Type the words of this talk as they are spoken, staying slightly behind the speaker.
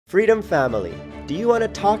Freedom family, do you want to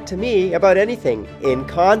talk to me about anything in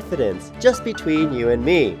confidence, just between you and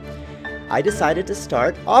me? I decided to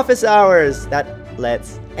start office hours that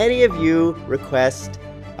lets any of you request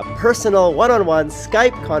a personal one-on-one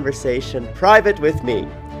Skype conversation private with me.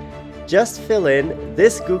 Just fill in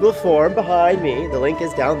this Google form behind me. The link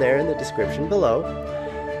is down there in the description below,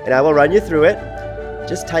 and I will run you through it.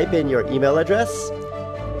 Just type in your email address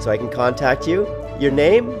so I can contact you, your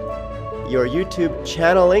name, your YouTube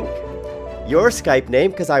channel link, your Skype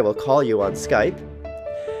name, because I will call you on Skype,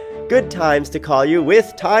 good times to call you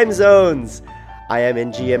with time zones. I am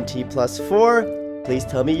in GMT +4. Please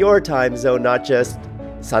tell me your time zone, not just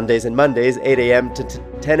Sundays and Mondays, 8 a.m. to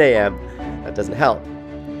 10 a.m. That doesn't help.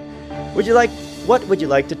 What would you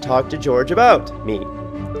like to talk to George about? Me.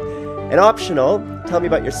 And optional, tell me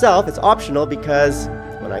about yourself. It's optional because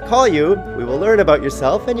when I call you, we will learn about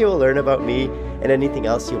yourself and you will learn about me and anything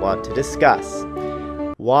else you want to discuss.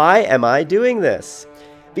 Why am I doing this?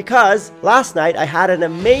 Because last night I had an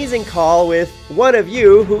amazing call with one of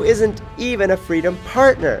you who isn't even a Freedom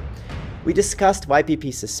partner. We discussed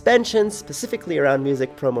YPP suspensions, specifically around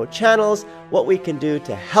music promo channels, what we can do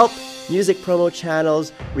to help music promo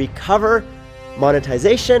channels recover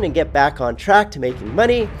monetization and get back on track to making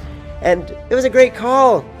money. And it was a great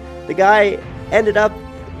call. The guy ended up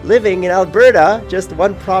living in Alberta, just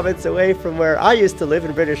one province away from where I used to live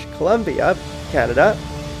in British Columbia, Canada.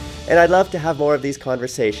 And I'd love to have more of these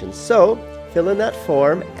conversations. So fill in that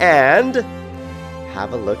form and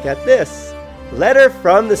have a look at this. Letter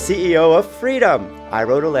from the CEO of Freedom. I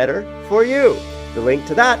wrote a letter for you. The link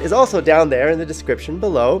to that is also down there in the description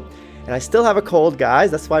below. And I still have a cold, guys.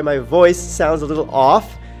 That's why my voice sounds a little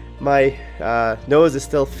off. My nose is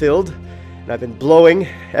still filled. And I've been blowing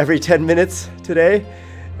every 10 minutes today.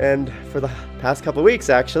 And for the past couple weeks,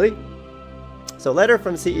 actually. So, letter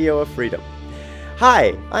from CEO of Freedom.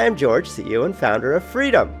 Hi, I am George, CEO and founder of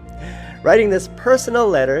Freedom. Writing this personal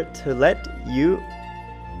letter to let you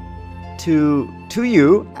to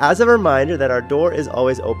you as a reminder that our door is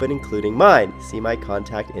always open, including mine. See my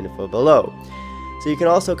contact info below. So you can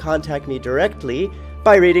also contact me directly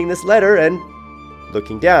by reading this letter and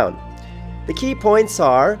looking down. The key points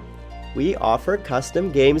are: we offer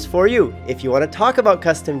custom games for you. If you want to talk about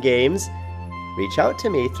custom games, reach out to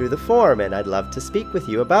me through the form and I'd love to speak with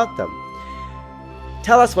you about them.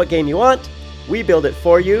 Tell us what game you want, we build it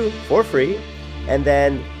for you for free, and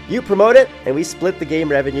then you promote it and we split the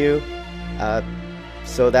game revenue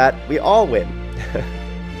so that we all win.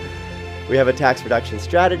 We have a tax reduction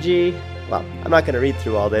strategy. Well, I'm not going to read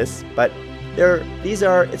through all this, but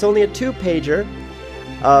it's only a 2-pager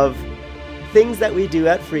of things that we do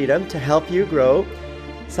at Freedom to help you grow.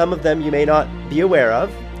 Some of them you may not be aware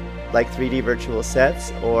of, like 3D virtual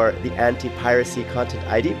sets or the anti-piracy content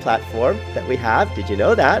ID platform that we have. Did you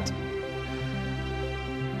know that?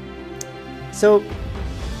 So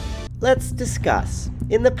let's discuss.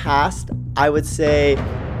 In the past, I would say,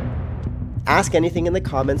 ask anything in the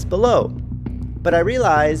comments below. But I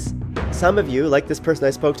realize some of you, like this person I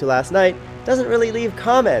spoke to last night, doesn't really leave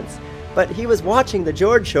comments. But he was watching The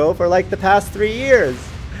George Show for like the past 3 years.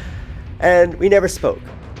 And we never spoke.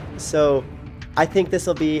 So I think this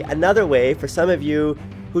will be another way for some of you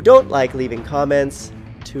who don't like leaving comments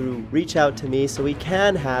to reach out to me so we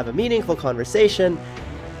can have a meaningful conversation.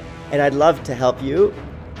 And I'd love to help you.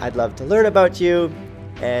 I'd love to learn about you.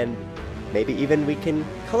 And maybe even we can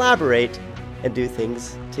collaborate and do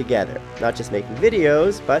things together. Not just making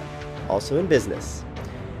videos, but also in business.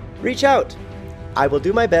 Reach out. I will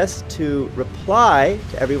do my best to reply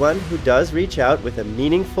to everyone who does reach out with a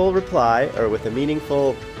meaningful reply or with a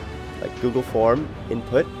meaningful Google form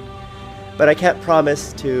input, but I can't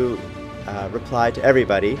promise to reply to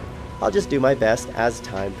everybody. I'll just do my best as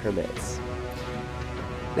time permits.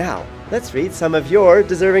 Now, let's read some of your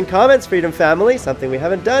deserving comments, Freedom family, something we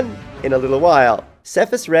haven't done in a little while.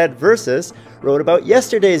 Cephas Red Versus wrote about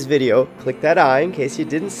yesterday's video, click that I in case you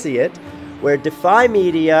didn't see it, where Defy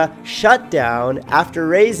Media shut down after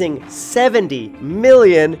raising $70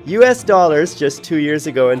 million just 2 years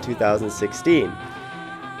ago in 2016.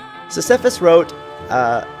 So Cephas wrote,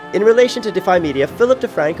 in relation to Defy Media, Philip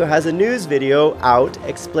DeFranco has a news video out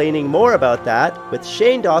explaining more about that with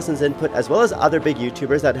Shane Dawson's input as well as other big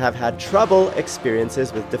YouTubers that have had trouble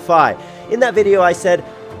experiences with Defy. In that video I said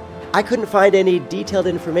I couldn't find any detailed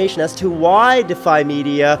information as to why Defy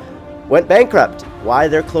Media went bankrupt, why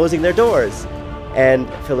they're closing their doors. And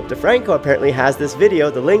Philip DeFranco apparently has this video.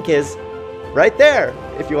 The link is right there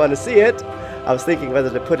if you want to see it. I was thinking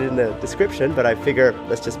whether to put it in the description, but I figure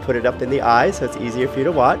let's just put it up in the eye so it's easier for you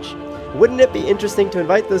to watch. Wouldn't it be interesting to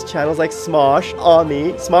invite those channels like Smosh,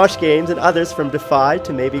 Ami, Smosh Games, and others from Defy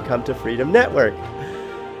to maybe come to Freedom Network?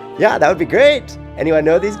 Yeah, that would be great. Anyone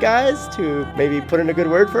know these guys to maybe put in a good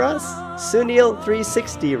word for us?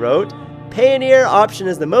 Sunil360 wrote, Payoneer option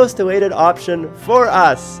is the most awaited option for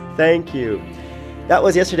us. Thank you. That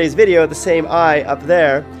was yesterday's video, the same eye up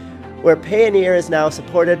there, where Payoneer is now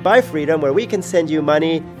supported by Freedom, where we can send you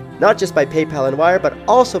money, not just by PayPal and Wire, but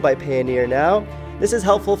also by Payoneer now. This is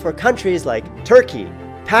helpful for countries like Turkey,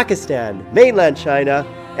 Pakistan, mainland China,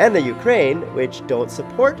 and the Ukraine, which don't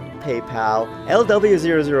support PayPal.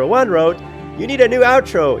 LW001 wrote, you need a new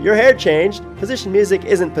outro. Your hair changed. Position Music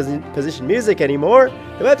isn't Position Music anymore.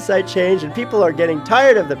 The website changed and people are getting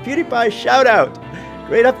tired of the PewDiePie shout out.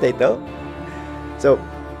 Great update though. So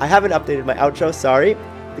I haven't updated my outro, sorry.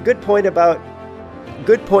 The good point about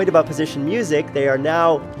Position Music, they are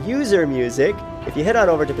now User Music. If you head on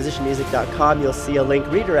over to positionmusic.com, you'll see a link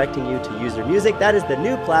redirecting you to User Music. That is the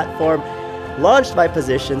new platform launched by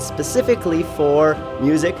Position specifically for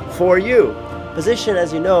music for you. Position,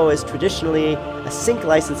 as you know, is traditionally a sync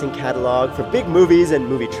licensing catalog for big movies and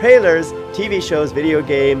movie trailers, TV shows, video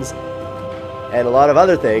games, and a lot of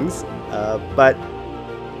other things. But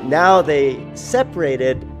now they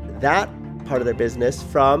separated that part of their business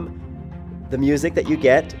from the music that you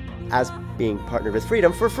get as being partnered with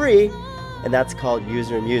Freedom for free, and that's called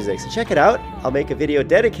User Music. So check it out. I'll make a video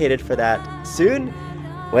dedicated for that soon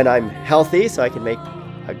when I'm healthy so I can make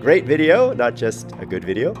a great video, not just a good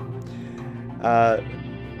video.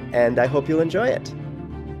 And I hope you'll enjoy it.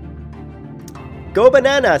 Go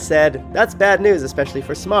Banana said, that's bad news, especially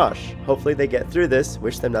for Smosh. Hopefully they get through this.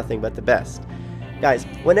 Wish them nothing but the best. Guys,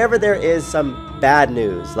 whenever there is some bad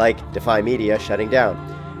news, like Defy Media shutting down,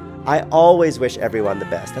 I always wish everyone the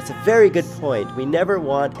best. That's a very good point. We never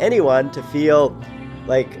want anyone to feel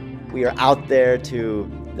like we are out there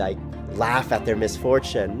to laugh at their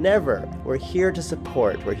misfortune. Never. We're here to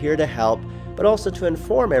support. We're here to help, but also to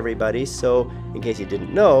inform everybody. So in case you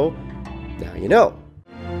didn't know, now you know.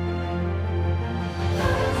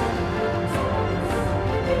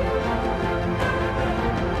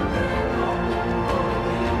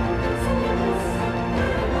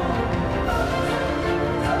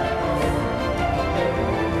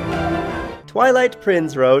 Twilight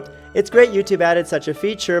Prince wrote, it's great YouTube added such a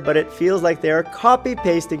feature, but it feels like they are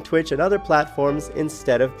copy-pasting Twitch and other platforms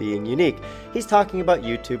instead of being unique. He's talking about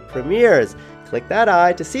YouTube Premieres. Click that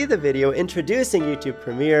eye to see the video introducing YouTube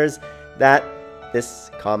Premieres that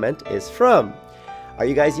this comment is from. Are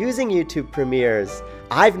you guys using YouTube Premieres?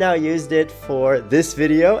 I've now used it for this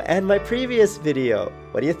video and my previous video.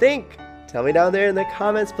 What do you think? Tell me down there in the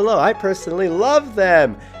comments below. I personally love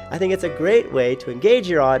them. I think it's a great way to engage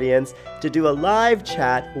your audience, to do a live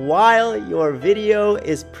chat while your video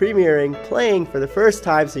is premiering, playing for the first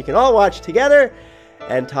time, so you can all watch together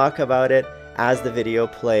and talk about it as the video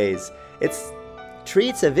plays. It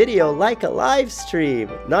treats a video like a live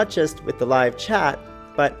stream, not just with the live chat,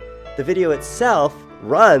 but the video itself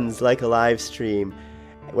runs like a live stream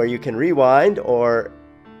where you can rewind or,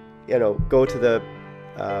 go to the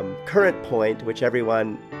current point, which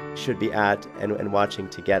everyone should be at and watching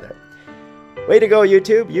together. Way to go,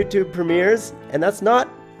 YouTube. YouTube Premieres. And that's not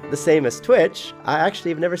the same as Twitch. I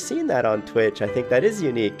actually have never seen that on Twitch. I think that is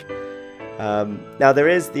unique. Now there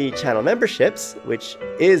is the channel memberships, which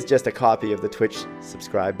is just a copy of the Twitch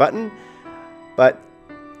subscribe button, but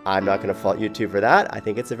I'm not going to fault YouTube for that. I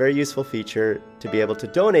think it's a very useful feature to be able to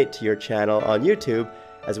donate to your channel on YouTube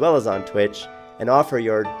as well as on Twitch and offer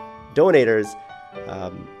your donators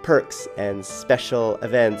perks and special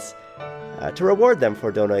events to reward them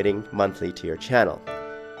for donating monthly to your channel.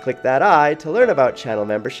 Click that eye to learn about channel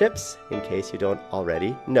memberships in case you don't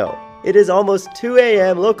already know. It is almost 2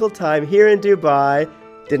 a.m. local time here in Dubai.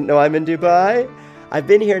 Didn't know I'm in Dubai? I've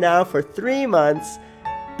been here now for 3 months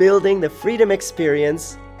building the Freedom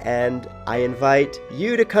Experience, and I invite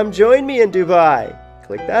you to come join me in Dubai.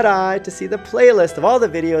 Click that eye to see the playlist of all the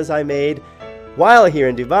videos I made while here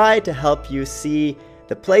in Dubai to help you see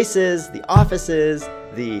the places, the offices,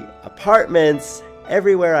 the apartments,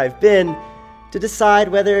 everywhere I've been, to decide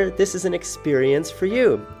whether this is an experience for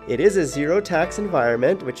you. It is a zero-tax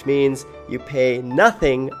environment, which means you pay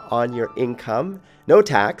nothing on your income, no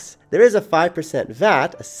tax. There is a 5%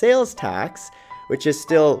 VAT, a sales tax, which is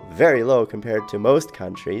still very low compared to most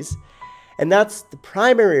countries. And that's the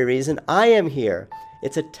primary reason I am here.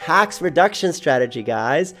 It's a tax reduction strategy,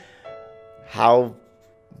 guys. How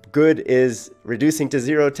good is reducing to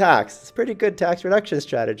zero tax? It's a pretty good tax reduction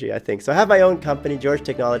strategy, I think. So I have my own company, George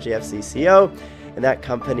Technology FCCO, and that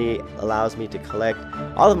company allows me to collect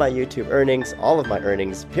all of my YouTube earnings, all of my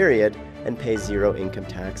earnings, period, and pay zero income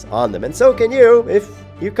tax on them. And so can you if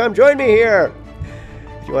you come join me here.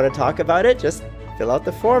 If you want to talk about it, just fill out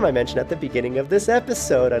the form I mentioned at the beginning of this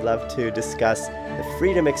episode. I'd love to discuss the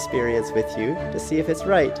freedom experience with you to see if it's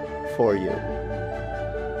right for you.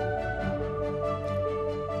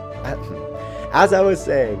 As I was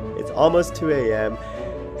saying, it's almost 2 a.m.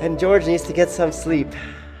 and George needs to get some sleep.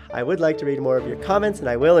 I would like to read more of your comments, and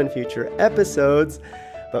I will in future episodes.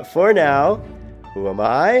 But for now, who am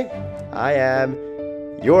I? I am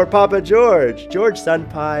your Papa George, George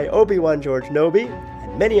Sunpai, Obi-Wan George Nobi,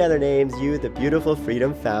 and many other names you, the beautiful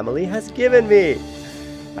Freedom family, has given me.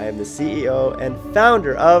 I am the CEO and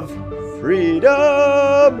founder of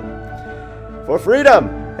Freedom! For freedom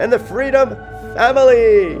and the Freedom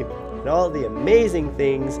family! And all the amazing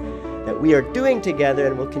things that we are doing together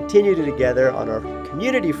and will continue to do together on our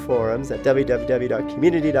community forums at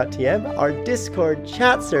www.community.tm, our Discord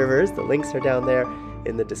chat servers, the links are down there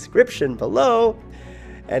in the description below,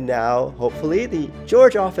 and now, hopefully, the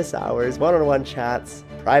George Office Hours one-on-one chats,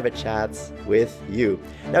 private chats with you.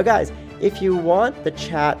 Now guys, if you want the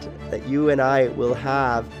chat that you and I will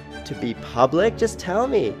have to be public, just tell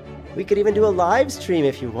me. We could even do a live stream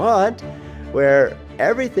if you want, where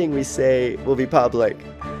everything we say will be public.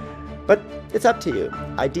 But it's up to you.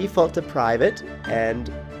 I default to private,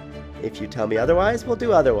 and if you tell me otherwise, we'll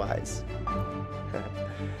do otherwise.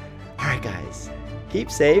 Alright guys, keep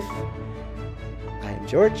safe. I am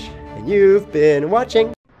George, and you've been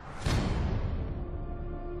watching.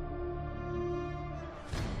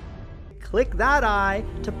 Click that I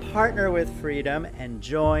to partner with Freedom and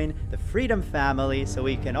join the Freedom family so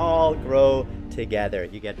we can all grow together.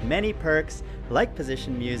 You get many perks like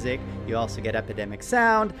position music, you also get Epidemic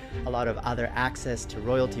Sound, a lot of other access to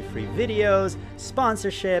royalty-free videos,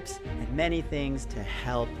 sponsorships, and many things to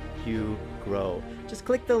help you grow. Just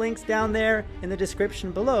click the links down there in the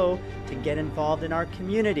description below to get involved in our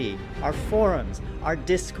community, our forums, our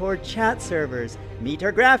Discord chat servers, meet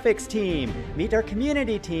our graphics team, meet our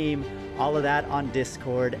community team, all of that on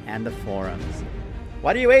Discord and the forums.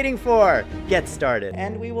 What are you waiting for? Get started.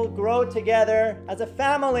 And we will grow together as a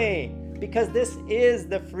family, because this is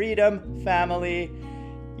the Freedom family.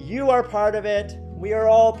 You are part of it, we are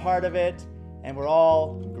all part of it, and we're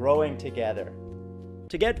all growing together.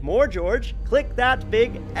 To get more George, click that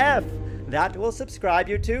big F. That will subscribe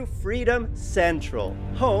you to Freedom Central,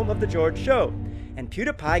 home of The George Show. And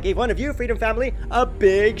PewDiePie gave one of you, Freedom family, a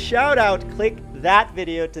big shout out. Click that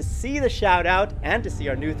video to see the shout out and to see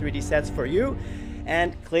our new 3D sets for you.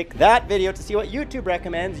 And click that video to see what YouTube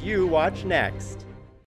recommends you watch next.